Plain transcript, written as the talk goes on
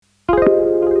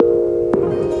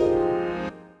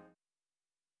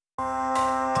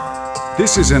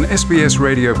This is an SBS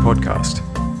radio podcast.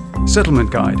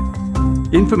 Settlement Guide.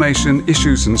 Information,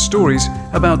 issues and stories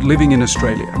about living in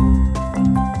Australia.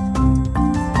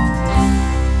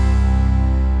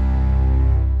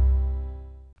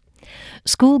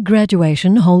 School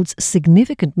graduation holds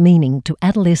significant meaning to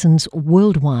adolescents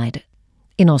worldwide.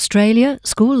 In Australia,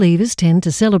 school leavers tend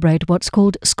to celebrate what's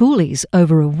called schoolies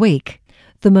over a week.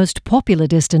 The most popular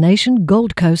destination,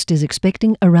 Gold Coast, is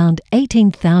expecting around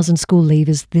 18,000 school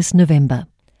leavers this November.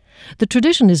 The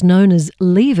tradition is known as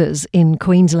leavers in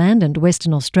Queensland and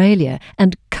Western Australia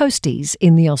and coasties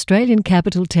in the Australian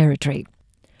Capital Territory.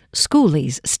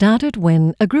 Schoolies started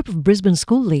when a group of Brisbane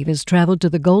school leavers travelled to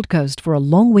the Gold Coast for a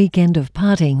long weekend of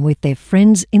partying with their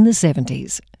friends in the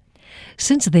 70s.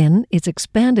 Since then, it's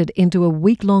expanded into a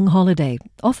week-long holiday,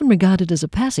 often regarded as a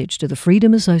passage to the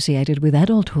freedom associated with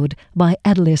adulthood by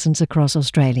adolescents across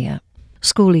Australia.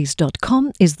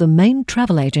 Schoolies.com is the main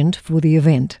travel agent for the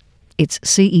event. Its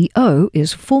CEO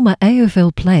is former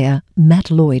AFL player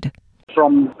Matt Lloyd.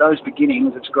 From those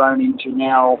beginnings, it's grown into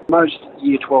now most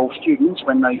Year 12 students,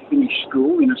 when they finish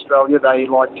school in Australia, they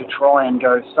like to try and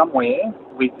go somewhere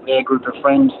with their group of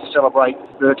friends to celebrate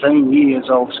 13 years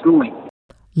of schooling.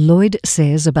 Lloyd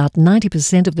says about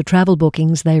 90% of the travel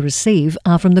bookings they receive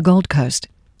are from the Gold Coast,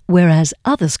 whereas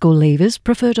other school leavers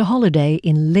prefer to holiday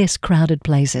in less crowded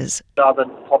places. Other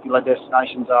popular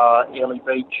destinations are Airlie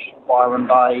Beach, Byron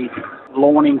Bay,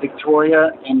 Lorne in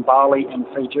Victoria, and Bali and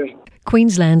Fiji.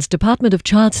 Queensland's Department of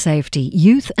Child Safety,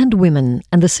 Youth and Women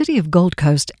and the City of Gold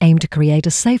Coast aim to create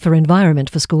a safer environment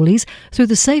for schoolies through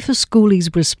the Safer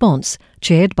Schoolies Response,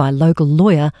 chaired by local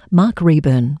lawyer Mark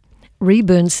Reburn.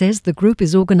 Reburn says the group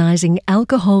is organising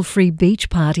alcohol-free beach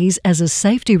parties as a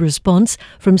safety response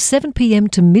from 7 p.m.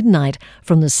 to midnight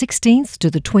from the 16th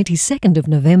to the 22nd of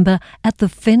November at the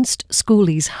fenced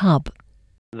Schoolies Hub.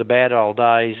 The bad old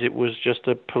days, it was just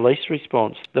a police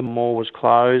response. The mall was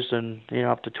closed and,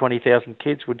 up to 20,000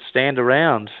 kids would stand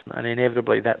around. And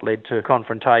inevitably that led to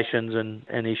confrontations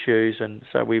and issues. And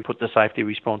so we put the safety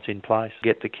response in place,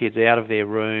 get the kids out of their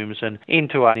rooms and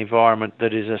into an environment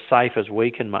that is as safe as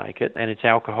we can make it. And it's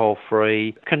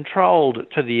alcohol-free, controlled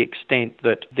to the extent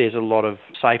that there's a lot of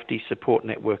safety support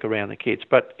network around the kids.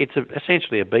 But it's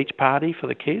essentially a beach party for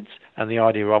the kids. And the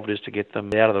idea of it is to get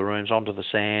them out of the rooms onto the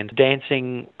sand,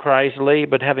 dancing crazily,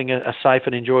 but having a safe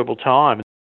and enjoyable time.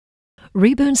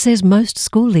 Reburn says most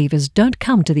school leavers don't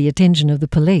come to the attention of the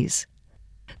police.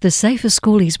 The Safer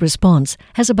Schoolies Response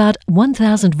has about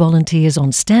 1,000 volunteers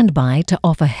on standby to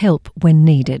offer help when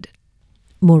needed.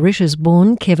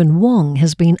 Mauritius-born Kevin Wong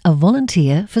has been a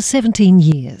volunteer for 17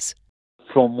 years.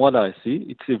 From what I see,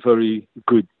 it's a very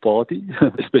good party,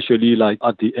 especially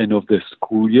at the end of the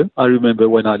school year. I remember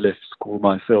when I left school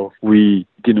myself, we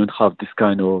didn't have this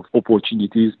kind of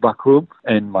opportunities back home.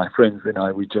 And my friends and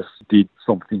I, we just did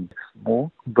something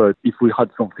small. But if we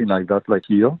had something like that, like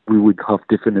here, we would have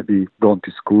definitely gone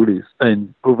to schoolies.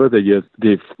 And over the years,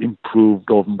 they've improved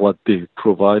on what they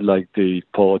provide, like the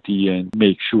party and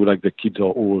make sure the kids are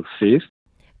all safe.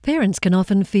 Parents can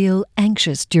often feel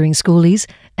anxious during schoolies,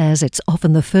 as it's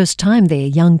often the first time their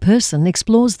young person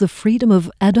explores the freedom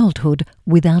of adulthood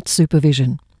without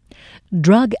supervision.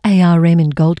 Drug ARM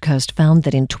in Gold Coast found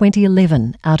that in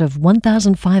 2011, out of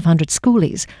 1,500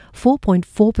 schoolies,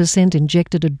 4.4%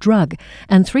 injected a drug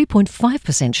and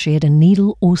 3.5% shared a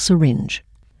needle or syringe.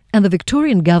 And the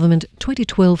Victorian Government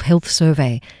 2012 Health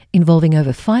Survey, involving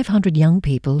over 500 young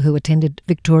people who attended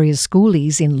Victoria's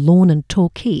schoolies in Lorne and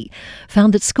Torquay,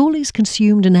 found that schoolies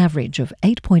consumed an average of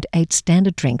 8.8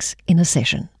 standard drinks in a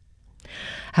session.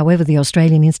 However, the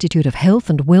Australian Institute of Health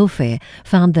and Welfare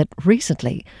found that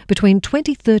recently, between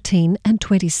 2013 and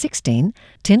 2016,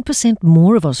 10%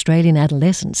 more of Australian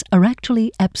adolescents are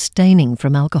actually abstaining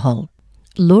from alcohol.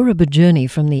 Laura Bajurni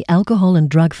from the Alcohol and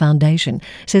Drug Foundation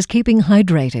says keeping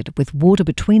hydrated with water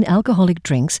between alcoholic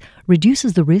drinks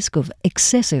reduces the risk of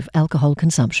excessive alcohol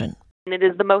consumption. It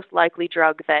is the most likely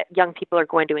drug that young people are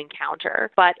going to encounter.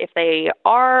 But if they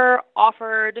are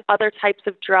offered other types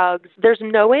of drugs, there's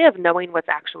no way of knowing what's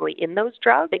actually in those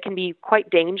drugs. It can be quite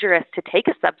dangerous to take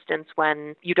a substance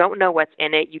when you don't know what's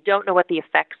in it, you don't know what the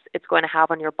effects it's going to have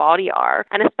on your body are.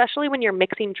 And especially when you're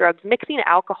mixing drugs, mixing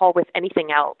alcohol with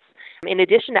anything else. In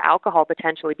addition to alcohol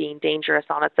potentially being dangerous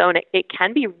on its own, it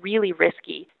can be really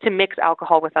risky to mix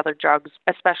alcohol with other drugs,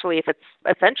 especially if it's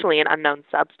essentially an unknown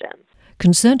substance.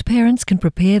 Concerned parents can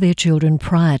prepare their children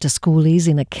prior to schoolies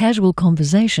in a casual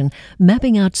conversation,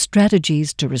 mapping out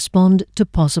strategies to respond to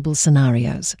possible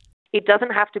scenarios. It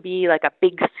doesn't have to be like a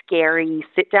big, scary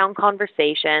sit-down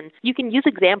conversation. You can use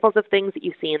examples of things that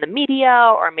you see in the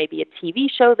media, or maybe a TV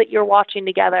show that you're watching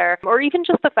together, or even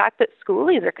just the fact that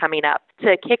schoolies are coming up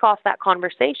to kick off that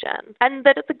conversation, and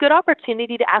that it's a good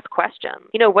opportunity to ask questions.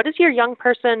 What does your young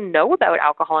person know about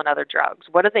alcohol and other drugs?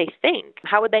 What do they think?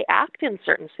 How would they act in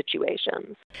certain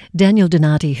situations? Daniel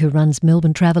Donati, who runs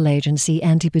Melbourne travel agency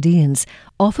Antipodeans,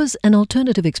 offers an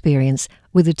alternative experience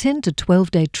with a 10 to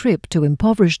 12-day trip to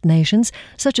impoverished nations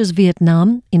such as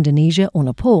Vietnam, Indonesia or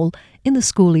Nepal in the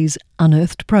Schoolies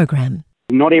Unearthed program.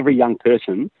 Not every young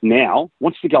person now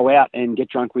wants to go out and get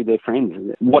drunk with their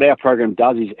friends. What our program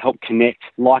does is help connect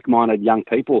like-minded young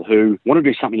people who want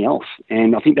to do something else.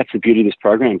 And I think that's the beauty of this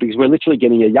program, because we're literally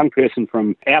getting a young person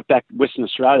from outback Western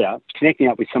Australia connecting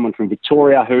up with someone from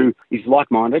Victoria who is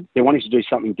like-minded. They're wanting to do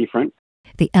something different.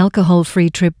 The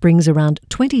alcohol-free trip brings around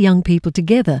 20 young people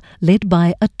together, led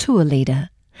by a tour leader.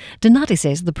 Donati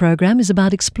says the program is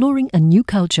about exploring a new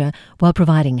culture while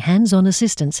providing hands-on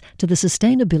assistance to the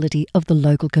sustainability of the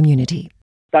local community.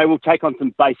 They will take on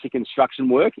some basic instruction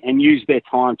work and use their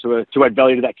time to add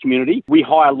value to that community. We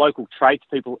hire local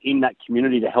tradespeople in that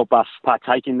community to help us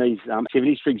partake in these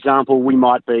activities. For example, we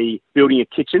might be building a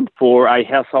kitchen for a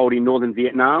household in northern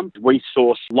Vietnam. We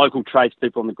source local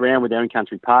tradespeople on the ground with our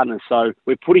in-country partners. So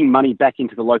we're putting money back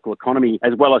into the local economy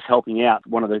as well as helping out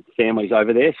one of the families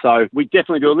over there. So we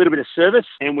definitely do a little bit of service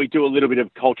and we do a little bit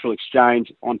of cultural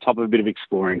exchange on top of a bit of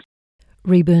exploring.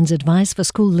 Reburn's advice for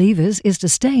school leavers is to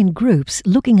stay in groups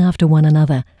looking after one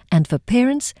another, and for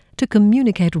parents to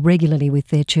communicate regularly with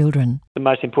their children. The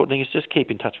most important thing is just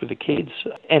keep in touch with the kids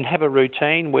and have a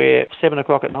routine where 7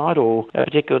 o'clock at night or a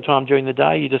particular time during the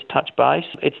day you just touch base.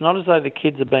 It's not as though the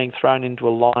kids are being thrown into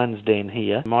a lion's den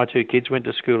here. My 2 kids went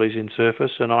to schoolies in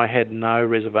Surface and I had no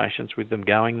reservations with them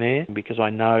going there because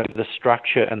I know the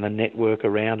structure and the network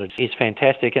around it is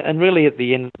fantastic. And really at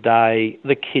the end of the day,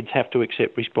 the kids have to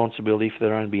accept responsibility for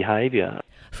their own behaviour.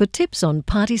 For tips on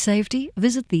party safety,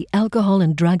 visit the Alcohol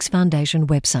and Drugs Foundation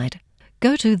website.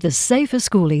 Go to the Safer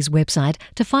Schoolies website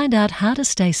to find out how to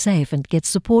stay safe and get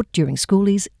support during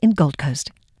schoolies in Gold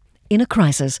Coast. In a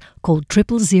crisis, call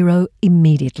 000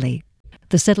 immediately.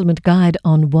 The settlement guide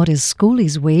on What is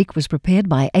Schoolies Week was prepared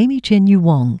by Amy Chen-Yu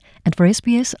Wong, and for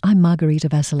SBS, I'm Margarita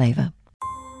Vasileva.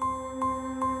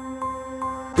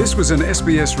 This was an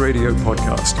SBS radio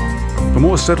podcast. For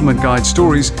more Settlement Guide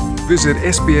stories, visit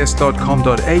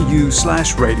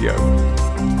sbs.com.au/radio.